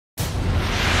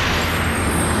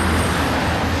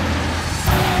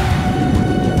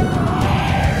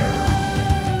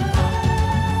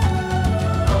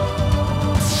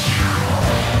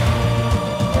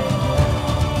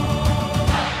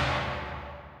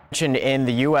In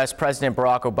the U.S. President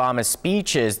Barack Obama's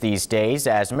speeches these days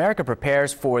as America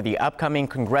prepares for the upcoming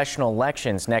congressional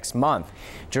elections next month.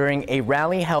 During a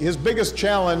rally held... His biggest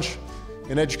challenge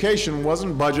in education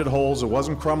wasn't budget holes, it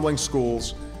wasn't crumbling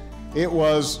schools, it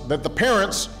was that the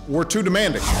parents were too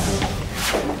demanding.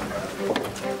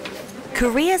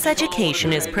 Korea's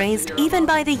education is praised even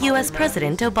by the U.S.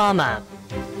 President Obama.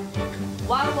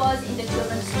 What was in the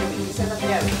children's story?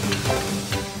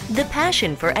 The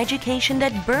passion for education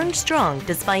that burned strong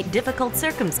despite difficult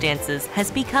circumstances has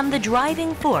become the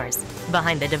driving force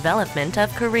behind the development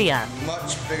of Korea.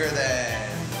 Much bigger than...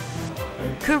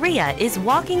 Korea is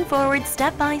walking forward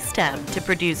step by step to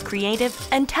produce creative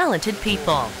and talented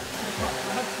people.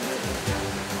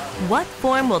 What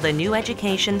form will the new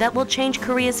education that will change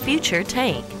Korea's future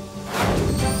take?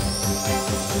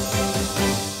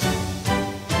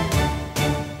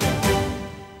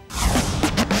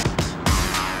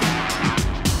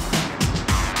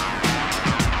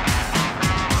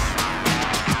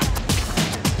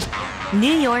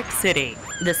 New York City,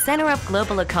 the center of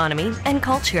global economy and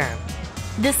culture.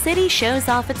 The city shows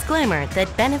off its glamour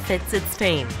that benefits its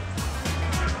fame.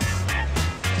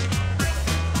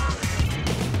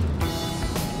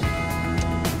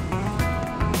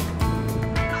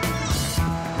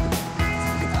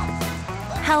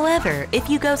 However, if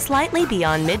you go slightly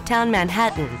beyond Midtown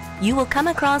Manhattan, you will come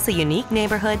across a unique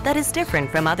neighborhood that is different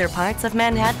from other parts of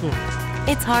Manhattan.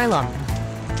 It's Harlem.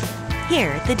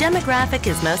 Here, the demographic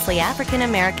is mostly African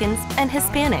Americans and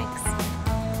Hispanics.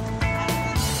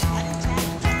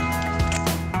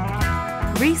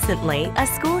 Recently, a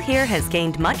school here has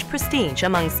gained much prestige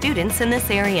among students in this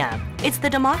area. It's the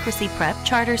Democracy Prep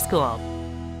Charter School.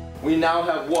 We now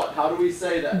have what? How do we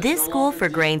say that? This school for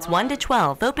grades 1 to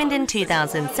 12 opened in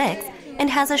 2006 and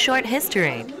has a short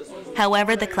history.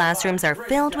 However, the classrooms are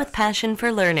filled with passion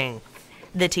for learning.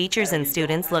 The teachers and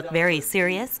students look very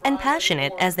serious and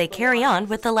passionate as they carry on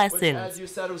with the lessons. As you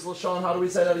said, it was LaShawn. How do we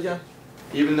say that again?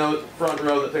 Even though front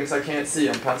row that thinks I can't see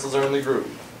them, pencils are in the group.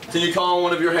 Can you call on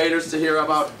one of your haters to hear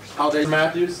about how they...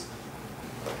 Matthews?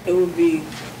 It would be,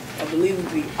 I believe it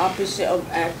would be opposite of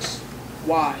X,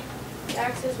 Y. The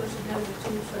axis, which is number 2,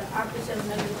 so the opposite of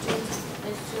number 2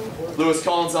 is 2. Lewis,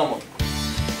 call on someone.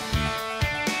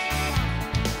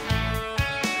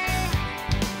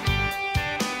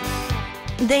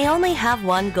 They only have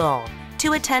one goal,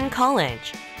 to attend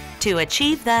college. To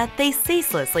achieve that, they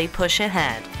ceaselessly push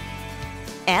ahead.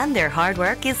 And their hard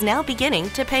work is now beginning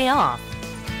to pay off.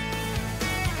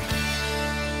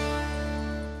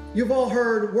 You've all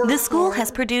heard the school has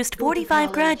produced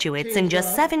 45 graduates in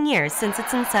just 7 years since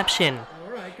its inception.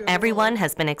 Everyone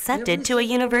has been accepted to a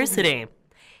university.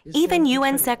 Even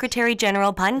UN Secretary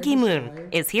General Ban Ki-moon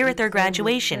is here at their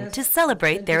graduation to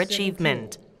celebrate their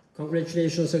achievement.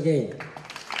 Congratulations again.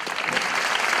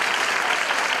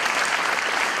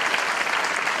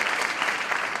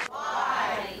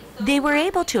 They were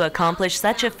able to accomplish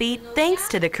such a feat thanks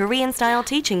to the Korean-style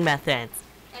teaching methods.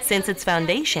 Since its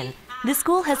foundation, the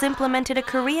school has implemented a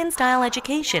Korean-style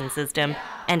education system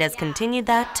and has continued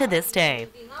that to this day.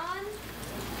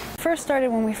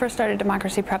 When we first started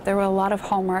Democracy Prep, there were a lot of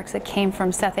hallmarks that came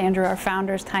from Seth Andrew, our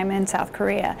founder's time in South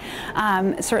Korea.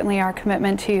 Certainly our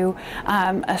commitment to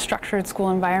a structured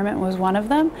school environment was one of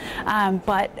them,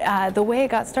 but the way it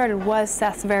got started was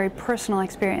Seth's very personal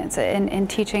experience in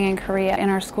teaching in Korea in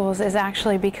our schools is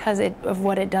actually because of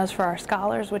what it does for our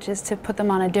scholars, which is to put them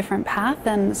on a different path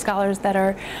than scholars that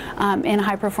are in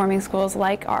high-performing schools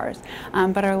like ours,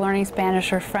 but are learning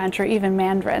Spanish or French or even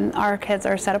Mandarin. Our kids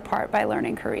are set apart by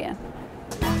learning Korean.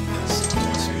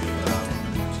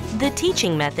 The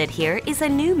teaching method here is a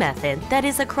new method that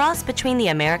is a cross between the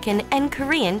American and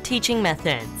Korean teaching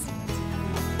methods.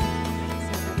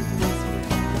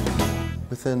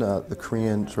 Within the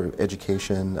Korean sort of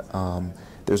education,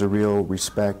 there's a real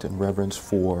respect and reverence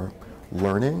for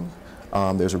learning.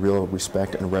 There's a real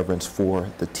respect and reverence for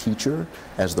the teacher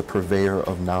as the purveyor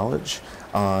of knowledge.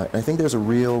 And I think there's a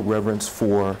real reverence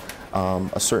for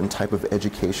a certain type of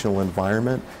educational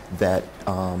environment that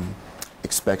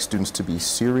expects students to be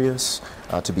serious,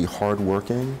 to be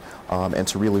hardworking, and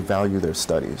to really value their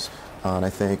studies. And I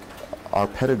think our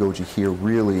pedagogy here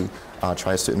really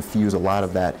tries to infuse a lot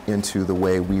of that into the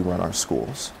way we run our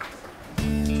schools.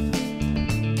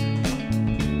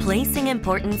 Placing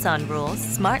importance on rules,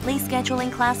 smartly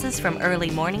scheduling classes from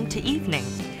early morning to evening,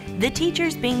 the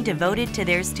teachers being devoted to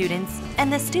their students,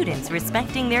 and the students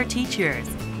respecting their teachers.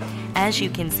 As you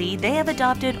can see, they have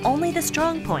adopted only the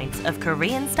strong points of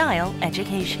Korean-style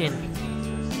education.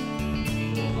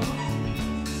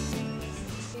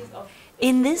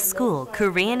 In this school,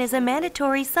 Korean is a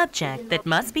mandatory subject that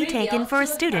must be taken for a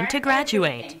student to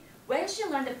graduate. When she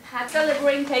learned the path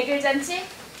celebrating 백일잔치,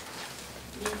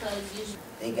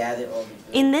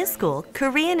 In this school,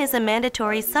 Korean is a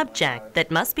mandatory subject that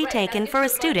must be taken for a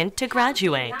student to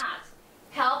graduate.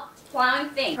 help plan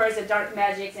things. The dark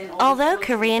magics and all Although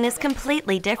Korean is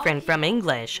completely different from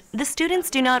English, the students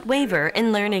do not waver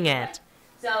in learning it.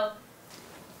 So,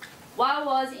 what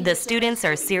was The students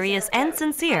are serious and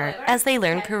sincere as they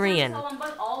learn Korean.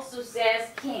 But also says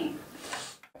king.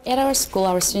 At our school,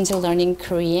 our students are learning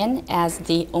Korean as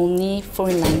the only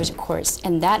foreign language course,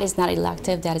 and that is not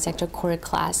elective, that is actual core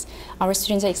class. Our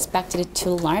students are expected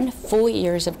to learn 4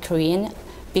 years of Korean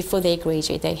before they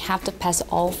graduate. They have to pass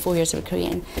all 4 years of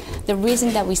Korean. The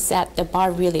reason that we set the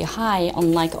bar really high,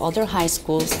 unlike other high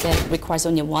schools that requires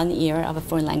only 1 year of a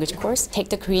foreign language course, take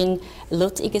the Korean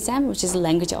LOT exam, which is a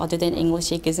language other than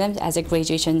English exam, as a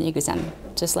graduation exam,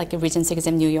 just like a Regents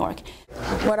exam New York.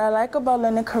 What I like about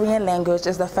learning Korean language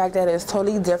is the fact that it's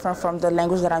totally different from the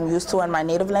language that I'm used to in my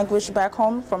native language back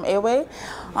home from Airway.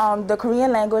 The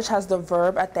Korean language has the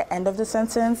verb at the end of the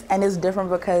sentence, and it's different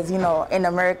because, you know, in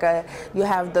America, you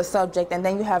have the subject and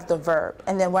then you have the verb.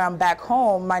 And then when I'm back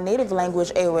home, my native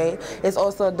language, Airway, is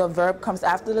also the verb comes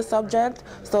after the subject.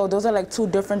 So those are like two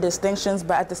different distinctions,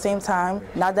 but at the same time,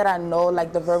 now that I know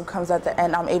like the verb comes at the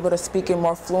end, I'm able to speak it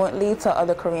more fluently to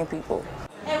other Korean people.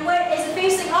 And where is it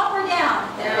facing up or down?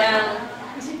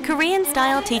 Down.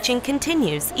 Korean-style teaching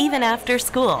continues even after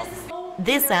school.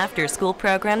 This after-school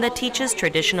program that teaches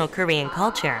traditional Korean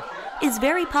culture is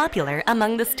very popular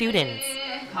among the students.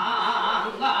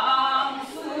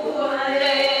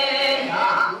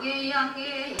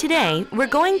 Today, we're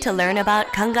going to learn about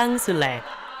Gangangsule,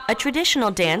 a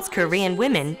traditional dance Korean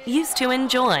women used to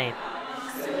enjoy.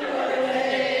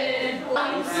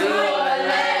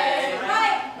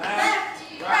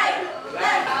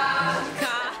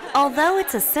 Although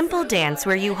it's a simple dance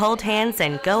where you hold hands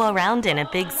and go around in a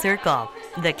big circle,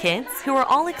 the kids, who are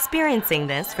all experiencing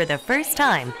this for the first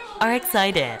time, are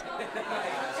excited.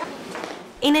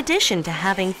 In addition to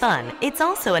having fun, it's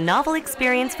also a novel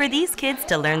experience for these kids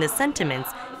to learn the sentiments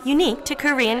unique to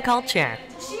Korean culture.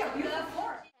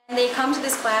 They come to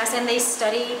this class and they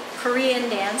study Korean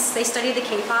dance, they study the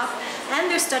K-pop, and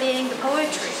they're studying the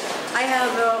poetry. I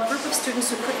have a group of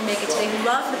students who couldn't make it today who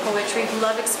love the poetry, who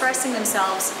love expressing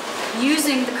themselves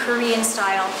using the Korean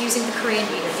style, using the Korean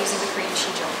meter, using the Korean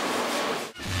shijo.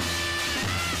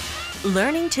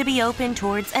 Learning to be open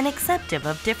towards and acceptive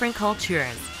of different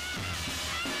cultures.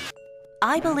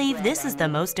 I believe this is the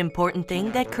most important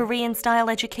thing that Korean-style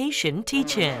education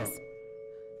teaches.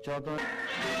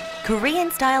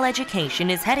 Korean-style education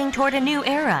is heading toward a new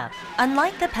era.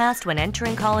 Unlike the past when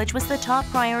entering college was the top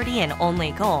priority and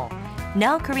only goal,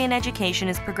 now Korean education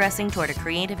is progressing toward a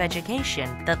creative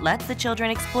education that lets the children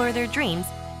explore their dreams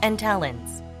and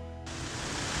talents.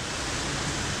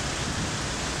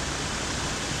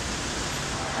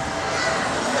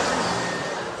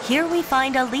 Here we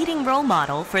find a leading role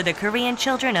model for the Korean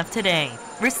children of today,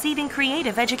 receiving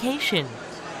creative education.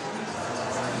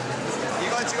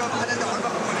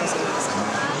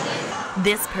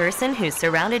 This person, who's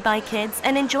surrounded by kids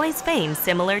and enjoys fame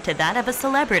similar to that of a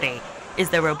celebrity, is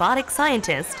the robotic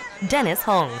scientist, Dennis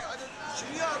Hong.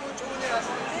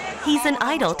 He's an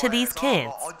idol to these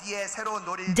kids.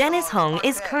 Dennis Hong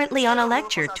is currently on a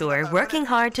lecture tour working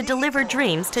hard to deliver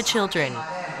dreams to children.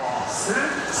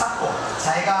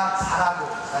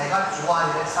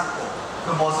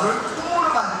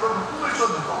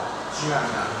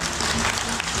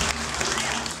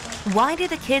 Why do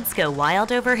the kids go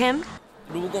wild over him?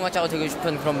 로봇공학자가 되고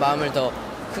싶은 그런 마음을 더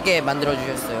크게 만들어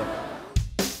주셨어요.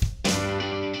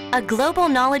 A global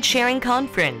knowledge-sharing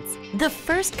conference, the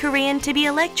first Korean to be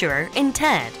a lecturer in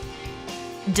TED.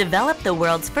 Developed the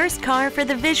world's first car for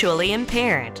the visually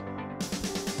impaired.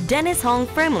 Dennis Hong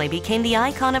firmly became the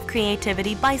icon of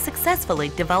creativity by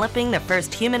successfully developing the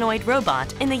first humanoid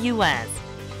robot in the US.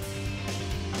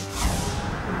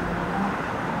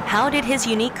 How did his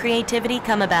unique creativity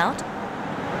come about?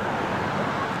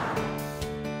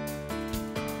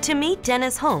 To meet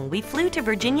Dennis Hong, we flew to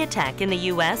Virginia Tech in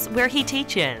the US, where he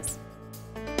teaches.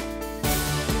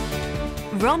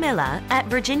 Romela at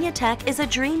Virginia Tech is a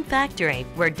dream factory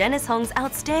where Dennis Hong's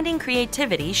outstanding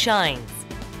creativity shines.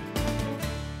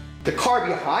 The car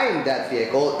behind that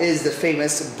vehicle is the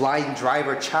famous Blind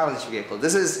Driver Challenge vehicle.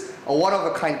 This is a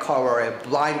one-of-a-kind car where a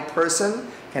blind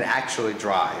person can actually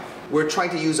drive. We're trying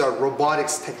to use our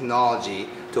robotics technology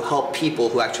to help people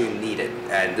who actually need it,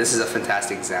 and this is a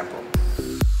fantastic example.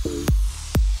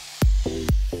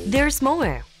 There's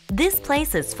more. This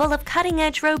place is full of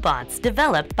cutting-edge robots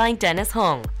developed by Dennis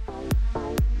Hong.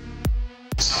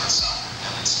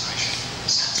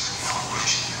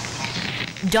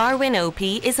 Darwin OP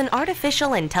is an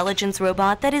artificial intelligence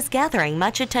robot that is gathering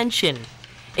much attention.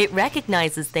 It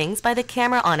recognizes things by the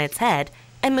camera on its head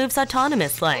and moves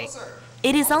autonomously.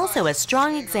 It is also a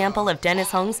strong example of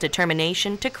Dennis Hong's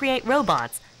determination to create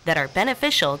robots that are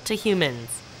beneficial to humans.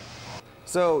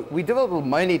 So we developed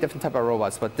many different types of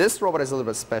robots, but this robot is a little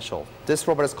bit special. This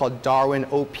robot is called Darwin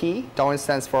OP. Darwin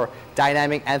stands for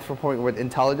Dynamic Anthropomorphic with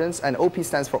Intelligence, and OP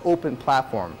stands for Open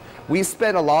Platform. We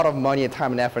spent a lot of money and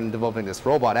time and effort in developing this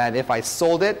robot, and if I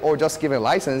sold it or just give it a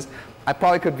license, I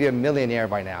probably could be a millionaire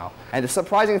by now. And the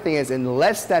surprising thing is, in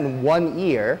less than 1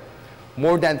 year,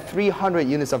 more than 300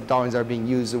 units of Darwins are being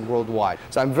used worldwide.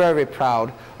 So I'm very, very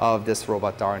proud of this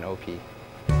robot, Darwin OP.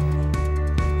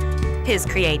 His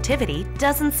creativity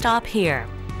doesn't stop here.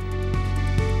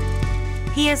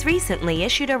 He has recently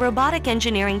issued a robotic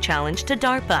engineering challenge to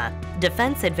DARPA,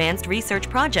 Defense Advanced Research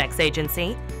Projects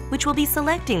Agency, which will be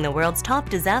selecting the world's top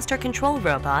disaster control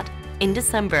robot in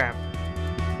December.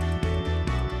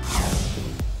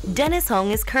 Dennis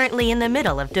Hong is currently in the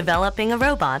middle of developing a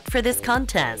robot for this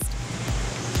contest.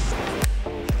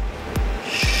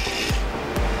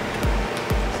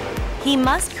 He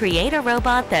must create a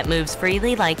robot that moves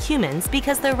freely like humans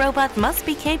because the robot must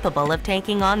be capable of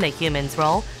taking on the human's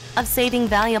role of saving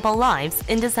valuable lives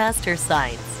in disaster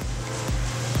sites.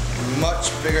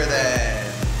 Much bigger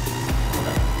than...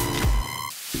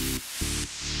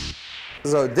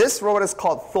 So this robot is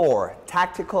called Thor,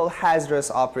 Tactical Hazardous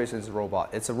Operations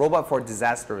Robot. It's a robot for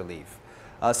disaster relief.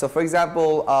 So for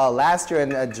example, last year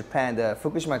in Japan, the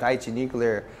Fukushima Daiichi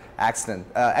nuclear accident,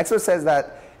 expert says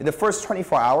that in the first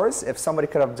 24 hours, if somebody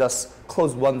could have just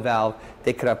closed one valve,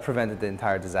 they could have prevented the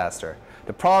entire disaster.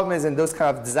 The problem is in those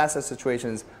kind of disaster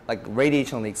situations, like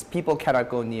radiation leaks, people cannot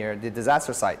go near the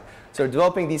disaster site. So we're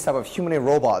developing these type of humanoid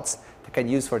robots that can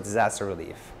use for disaster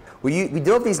relief. We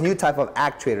develop these new type of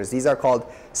actuators. These are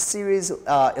called series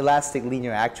elastic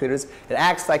linear actuators. It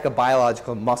acts like a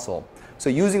biological muscle.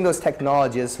 So using those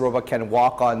technologies, this robot can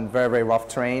walk on very, very rough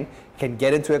terrain, can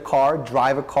get into a car,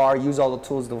 drive a car, use all the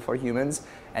tools for humans,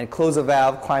 and close a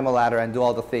valve, climb a ladder, and do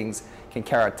all the things, can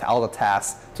carry out all the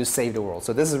tasks to save the world.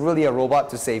 So this is really a robot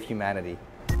to save humanity.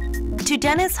 To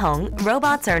Dennis Hong,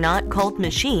 robots are not cold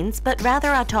machines, but rather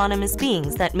autonomous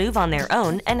beings that move on their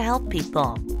own and help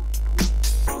people.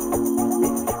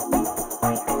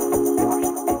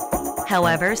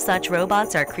 However, such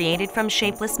robots are created from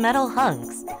shapeless metal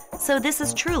hunks, so this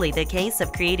is truly the case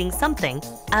of creating something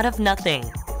out of nothing.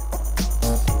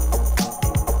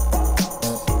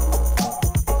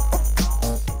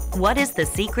 What is the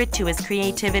secret to his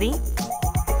creativity?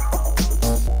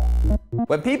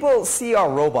 When people see our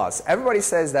robots, everybody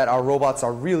says that our robots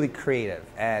are really creative.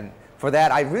 And for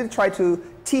that, I really try to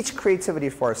teach creativity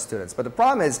for our students. But the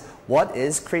problem is, what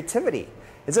is creativity?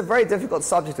 It's a very difficult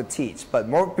subject to teach. But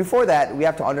before that, we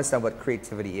have to understand what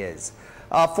creativity is.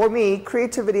 For me,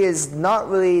 creativity is not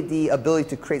really the ability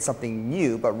to create something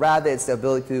new, but rather it's the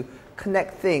ability to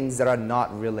connect things that are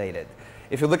not related.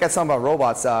 If you look at some of our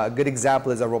robots, a good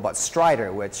example is a robot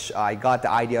Strider, which I got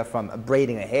the idea from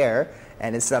braiding a hair.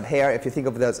 And instead of hair, if you think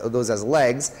of those as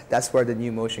legs, that's where the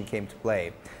new motion came to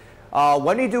play.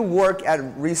 When we do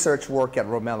research work at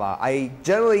Romela, I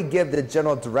generally give the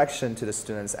general direction to the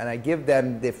students, and I give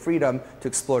them the freedom to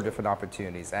explore different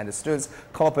opportunities. And the students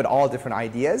come up with all different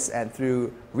ideas, and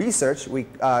through research, we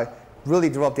really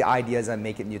develop the ideas and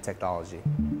make it new technology.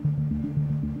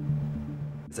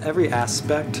 Every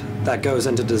aspect that goes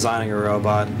into designing a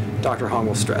robot, Dr. Hong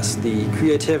will stress. The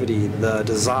creativity, the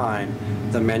design,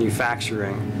 the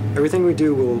manufacturing, everything we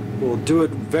do, we'll do it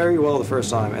very well the first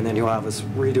time, and then he'll have us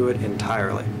redo it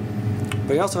entirely.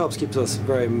 But he also helps keep us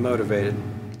very motivated.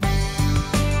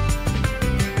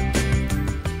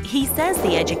 He says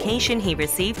the education he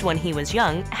received when he was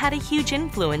young had a huge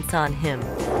influence on him.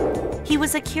 He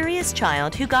was a curious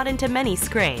child who got into many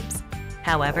scrapes.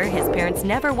 However, his parents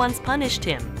never once punished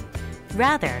him.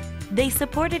 Rather, they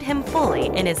supported him fully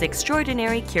in his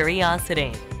extraordinary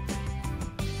curiosity.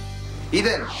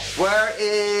 Ethan, where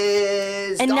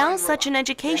is... And now such an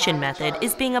education method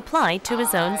is being applied to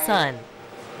his own son.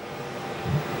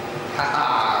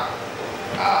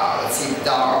 Let's see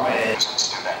Darwin.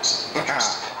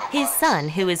 His son,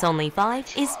 who is only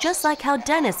 5, is just like how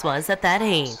Dennis was at that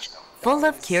age, full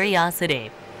of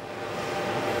curiosity.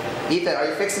 Ethan, are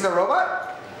you fixing the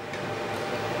robot?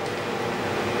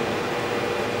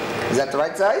 Is that the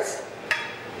right size?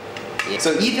 Yeah.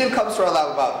 So Ethan comes to our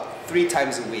lab about 3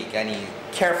 times a week, and he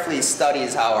carefully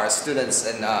studies how our students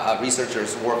and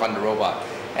researchers work on the robot,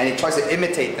 and he tries to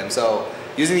imitate them. So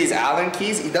using these Allen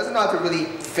keys, he doesn't know how to really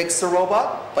fix the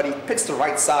robot, but he picks the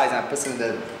right size and puts it in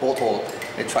the bolt hole.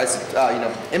 It tries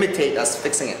to imitate us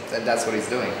fixing it, and that's what he's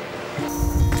doing.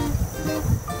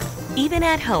 Even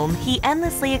at home, he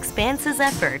endlessly expands his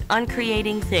effort on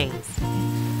creating things.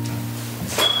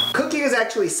 Cooking is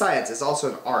actually science. It's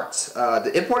also an art.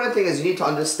 The important thing is you need to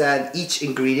understand each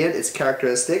ingredient, its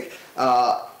characteristic.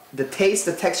 The taste,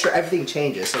 the texture, everything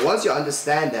changes. So once you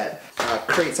understand that,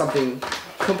 create something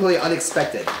completely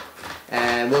unexpected.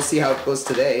 And we'll see how it goes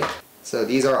today. So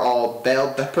these are all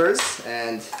bell peppers,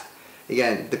 and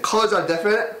again, the colors are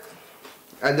different,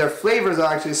 and their flavors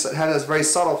are actually have this very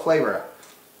subtle flavor.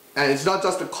 And it's not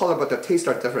just the color, but the taste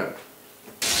are different.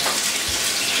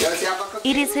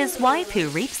 It is his wife who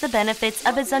reaps the benefits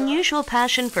of his unusual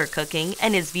passion for cooking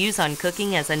and his views on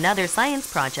cooking as another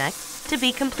science project to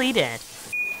be completed.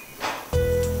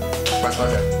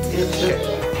 Okay.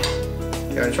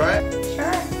 You wanna try it?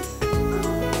 Sure.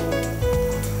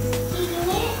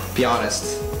 Be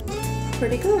honest.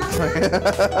 Pretty good.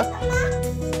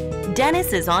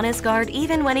 Dennis is on his guard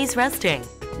even when he's resting.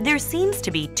 There seems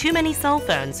to be too many cell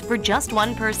phones for just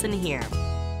one person here.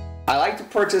 I like to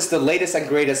purchase the latest and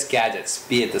greatest gadgets,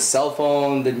 be it the cell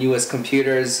phone, the newest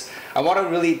computers. I want to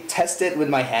really test it with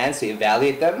my hands to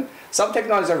evaluate them. Some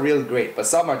technologies are really great, but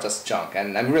some are just junk,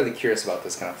 and I'm really curious about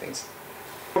those kind of things.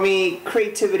 For me,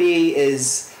 creativity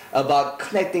is about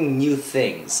connecting new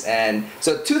things. And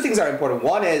so two things are important.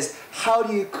 One is, how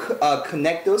do you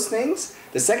connect those things?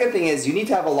 The second thing is, you need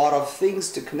to have a lot of things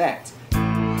to connect.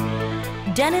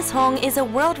 Dennis Hong is a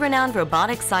world-renowned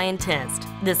robotics scientist.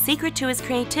 The secret to his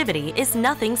creativity is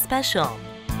nothing special.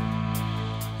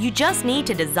 You just need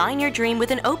to design your dream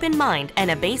with an open mind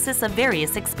and a basis of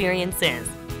various experiences.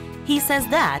 He says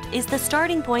that is the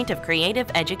starting point of creative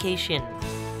education.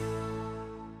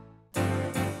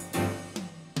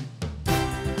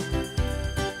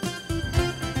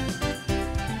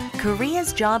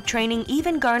 Korea's job training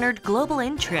even garnered global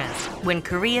interest when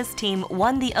Korea's team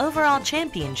won the overall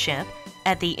championship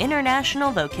at the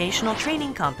International Vocational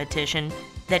Training Competition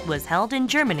that was held in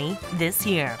Germany this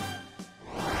year.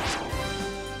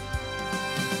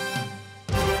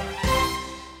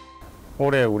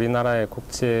 올해 우리나라의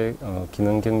국제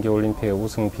기능 경기 올림픽의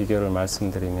우승 비결을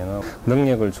말씀드리면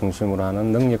능력을 중심으로 하는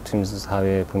능력 중심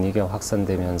사회의 분위기가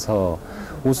확산되면서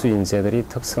우수 인재들이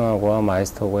특성화고와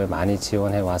마이스터고에 많이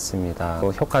지원해 왔습니다.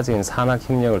 효과적인 산학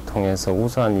협력을 통해서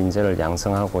우수한 인재를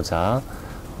양성하고자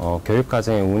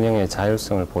교육과정의 운영의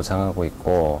자율성을 보장하고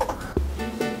있고.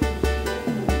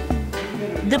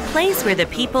 The place where the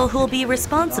people who will be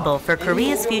responsible for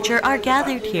Korea's future are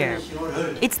gathered here.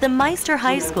 It's the Meister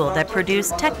High School that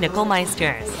produced technical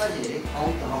meisters.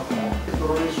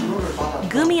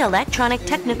 Gumi Electronic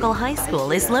Technical High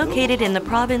School is located in the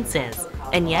provinces,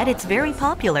 and yet it's very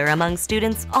popular among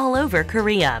students all over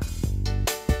Korea.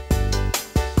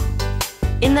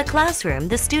 In the classroom,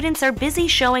 the students are busy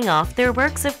showing off their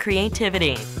works of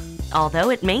creativity. Although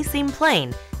it may seem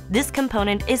plain, this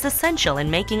component is essential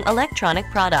in making electronic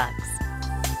products.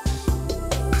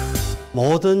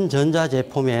 모든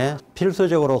전자제품에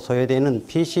필수적으로 소요되는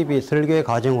PCB 설계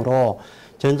과정으로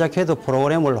전자CAD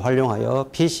프로그램을 활용하여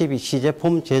PCB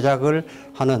시제품 제작을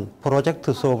하는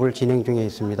프로젝트 수업을 진행 중에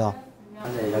있습니다.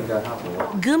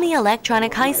 Gumi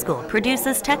Electronic High School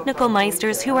produces technical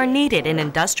meisters who are needed in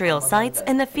industrial sites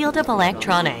in the field of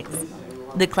electronics.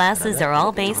 The classes are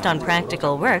all based on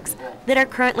practical works that are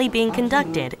currently being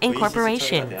conducted in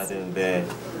corporations.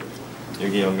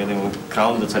 여기 연결되면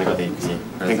그라운드 처리가 돼 있지.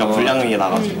 그러니까 불량이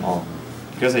나가지고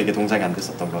그래서 이게 동작이 안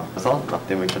됐었던 거야. 그래서 나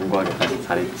때문에 견고하게까지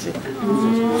잘했지.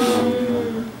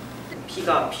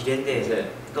 P가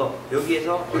비례인데 또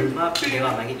여기에서 얼마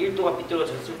비례가 만약에 1도가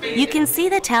삐뚤어졌을 때 You can see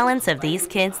the talents of these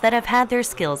kids that have had their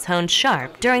skills honed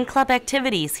sharp during club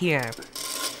activities here.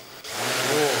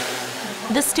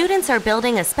 The students are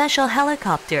building a special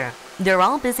helicopter. They're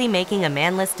all busy making a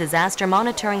manless disaster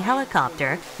monitoring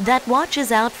helicopter that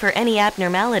watches out for any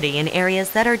abnormality in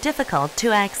areas that are difficult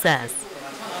to access.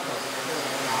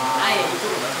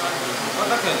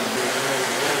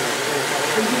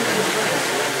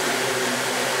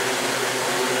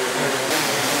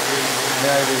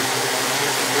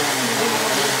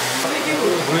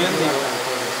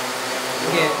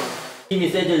 힘이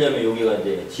세지려면 여기가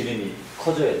이제 지름이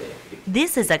커져야 돼.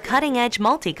 This is a cutting-edge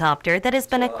multicopter that has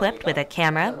been equipped with a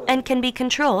camera and can be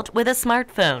controlled with a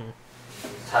smartphone.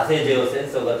 자세 제어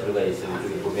센서가 들어가 있어요.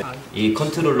 이쪽에 보면 이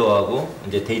컨트롤러하고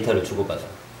이제 데이터를 주고받아.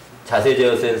 자세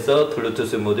제어 센서,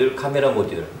 블루투스 모듈, 카메라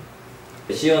모듈.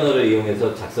 C 언어를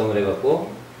이용해서 작성을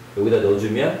해갖고 여기다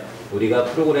넣어주면 우리가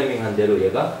프로그래밍한 대로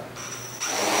얘가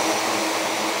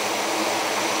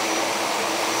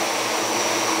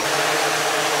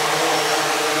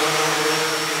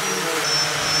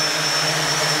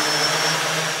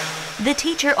The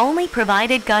teacher only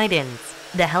provided guidance.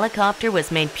 The helicopter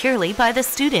was made purely by the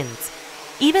students.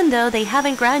 Even though they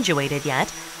haven't graduated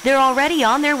yet, they're already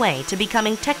on their way to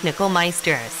becoming technical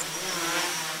meisters.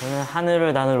 저는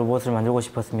하늘을 나는 로봇을 만들고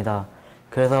싶었습니다.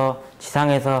 그래서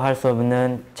지상에서 할 수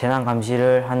없는 재난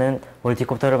감시를 하는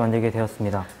멀티콥터를 만들게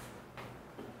되었습니다.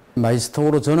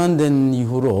 마이스터로 전환된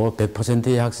이후로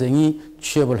 100%의 학생이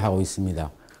취업을 하고 있습니다.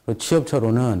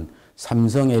 취업처로는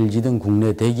삼성, LG 등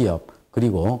국내 대기업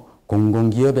그리고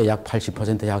공공기업의 약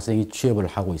 80%의 학생이 취업을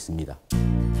하고 있습니다.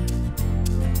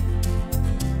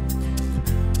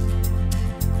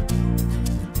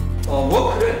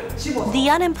 The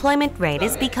unemployment rate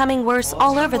is becoming worse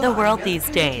all over the world these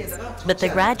days, but the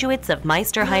graduates of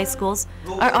Meister high schools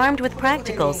are armed with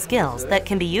practical skills that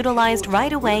can be utilized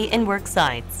right away in work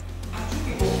sites.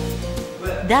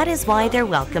 That is why they're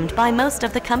welcomed by most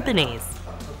of the companies.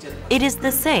 It is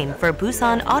the same for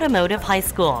Busan Automotive High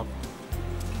School.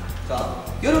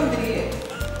 여러분들이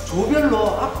조별로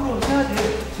앞으로 해야 될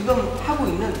지금 하고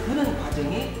있는 그런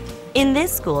과정이 In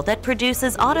this school that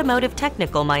produces automotive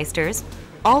technical meisters,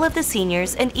 all of the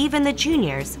seniors and even the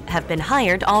juniors have been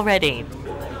hired already.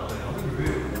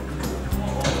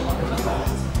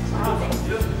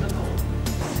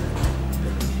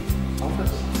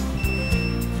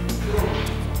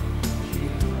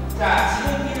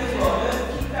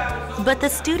 But the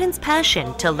students'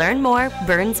 passion to learn more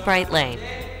burns brightly.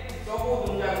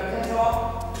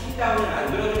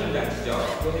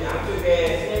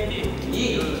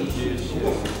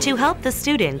 To help the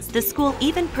students, the school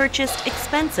even purchased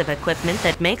expensive equipment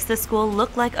that makes the school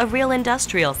look like a real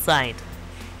industrial site.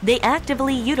 They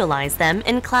actively utilize them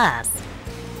in class.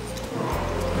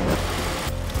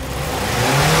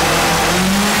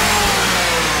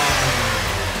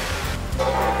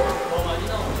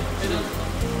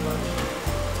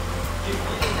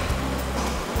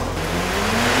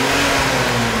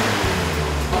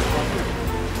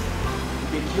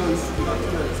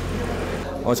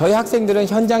 저희 학생들은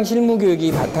현장 실무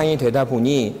교육이 바탕이 되다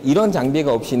보니 이런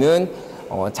장비가 없이는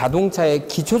자동차의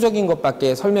기초적인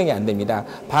것밖에 설명이 안 됩니다.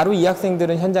 바로 이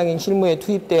학생들은 현장의 실무에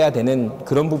투입돼야 되는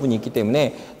그런 부분이 있기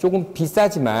때문에 조금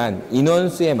비싸지만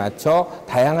인원수에 맞춰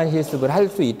다양한 실습을 할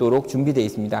수 있도록 준비되어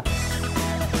있습니다.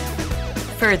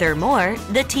 Furthermore,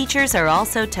 the teachers are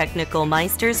also technical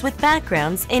meisters with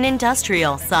backgrounds in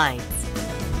industrial sites.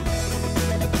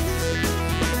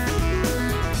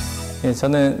 예,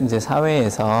 저는 이제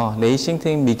사회에서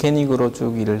레이싱팀 미케닉으로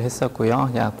쭉 일을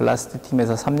했었고요. 약 블라스트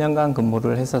팀에서 3년간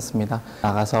근무를 했었습니다.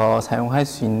 나가서 사용할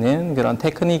수 있는 그런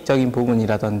테크닉적인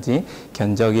부분이라든지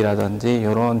견적이라든지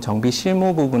이런 정비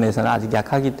실무 부분에서는 아직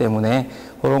약하기 때문에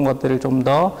그런 것들을 좀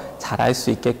더 잘할 수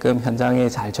있게끔 현장에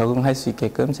잘 적응할 수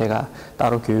있게끔 제가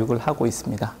따로 교육을 하고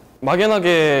있습니다.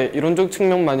 막연하게 이론적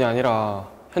측면만이 아니라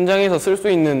현장에서 쓸 수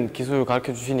있는 기술을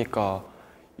가르쳐 주시니까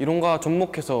이론과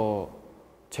접목해서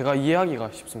제가 이해하기가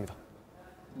쉽습니다.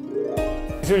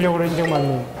 기술력으로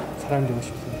인정받는 사람이 되고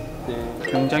싶습니다.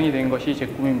 네, 병장이 된 것이 제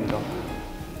꿈입니다.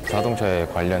 자동차에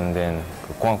관련된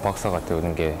공학 박사가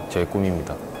되는 게 제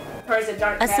꿈입니다.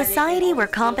 A society where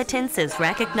competence is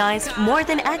recognized more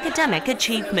than academic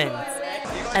achievements.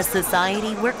 A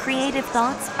society where creative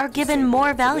thoughts are given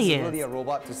more value.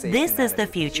 This is the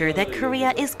future that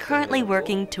Korea is currently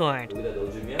working toward.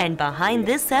 And behind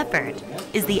this effort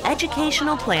is the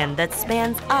educational plan that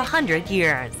spans 100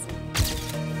 years.